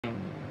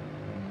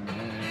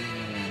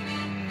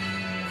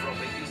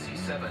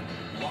ABC7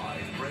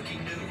 live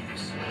breaking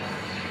news.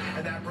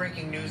 And that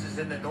breaking news is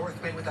in the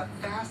North Bay with a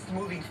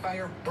fast-moving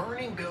fire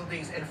burning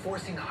buildings and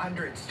forcing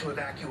hundreds to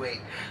evacuate.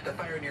 The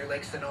fire near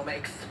Lake Sonoma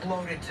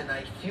exploded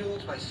tonight,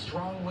 fueled by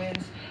strong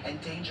winds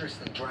and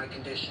dangerously dry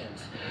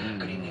conditions.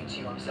 Good evening to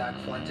you. I'm Zach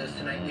Fuentes.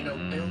 Tonight we know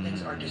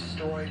buildings are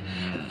destroyed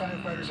and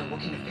firefighters are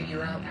working to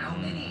figure out how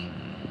many.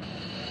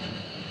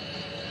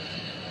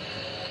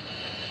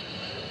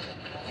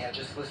 Yeah,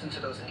 just listen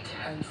to those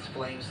intense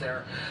flames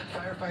there.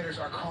 Firefighters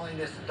are calling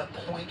this the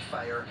Point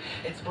Fire.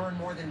 It's burned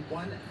more than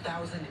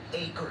 1,000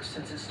 acres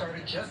since it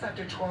started just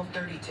after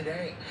 12:30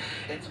 today.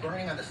 It's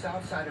burning on the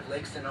south side of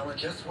Lake Sonoma,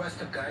 just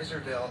west of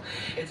Geyserville.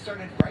 It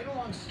started right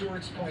along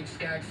Stewart's Point,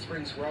 Skaggs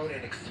Springs Road,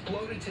 and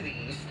exploded to the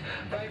east.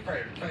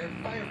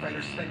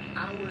 Firefighters spent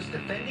hours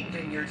defending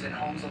vineyards and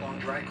homes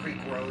along Dry Creek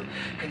Road.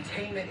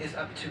 Containment is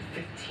up to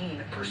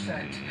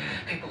 15%.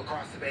 People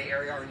across the Bay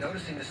Area are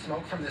noticing the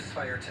smoke from this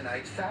fire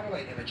tonight.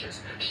 Satellite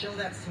images show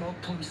that smoke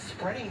plume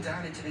spreading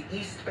down into the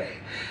East Bay.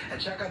 And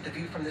check out the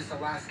view from this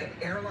Alaska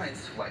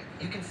Airlines flight.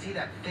 You can see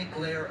that thick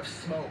layer of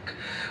smoke.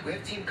 We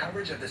have team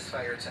coverage of this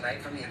fire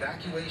tonight, from the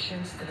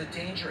evacuations to the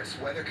dangerous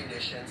weather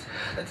conditions.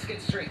 Let's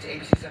get straight to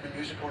ABC7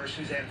 News reporter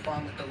Suzanne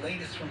Fawn with the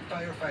latest from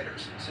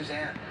firefighters.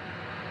 Suzanne.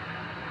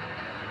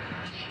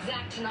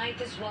 Zach, tonight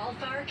this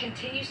wildfire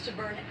continues to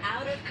burn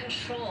out of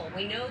control.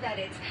 We know that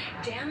it's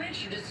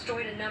damaged or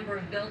destroyed a number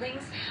of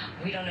buildings.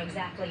 We don't know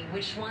exactly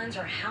which ones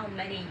or how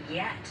many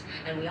yet.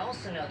 And we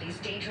also know these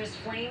dangerous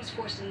flames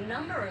forced a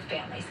number of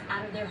families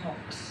out of their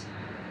homes.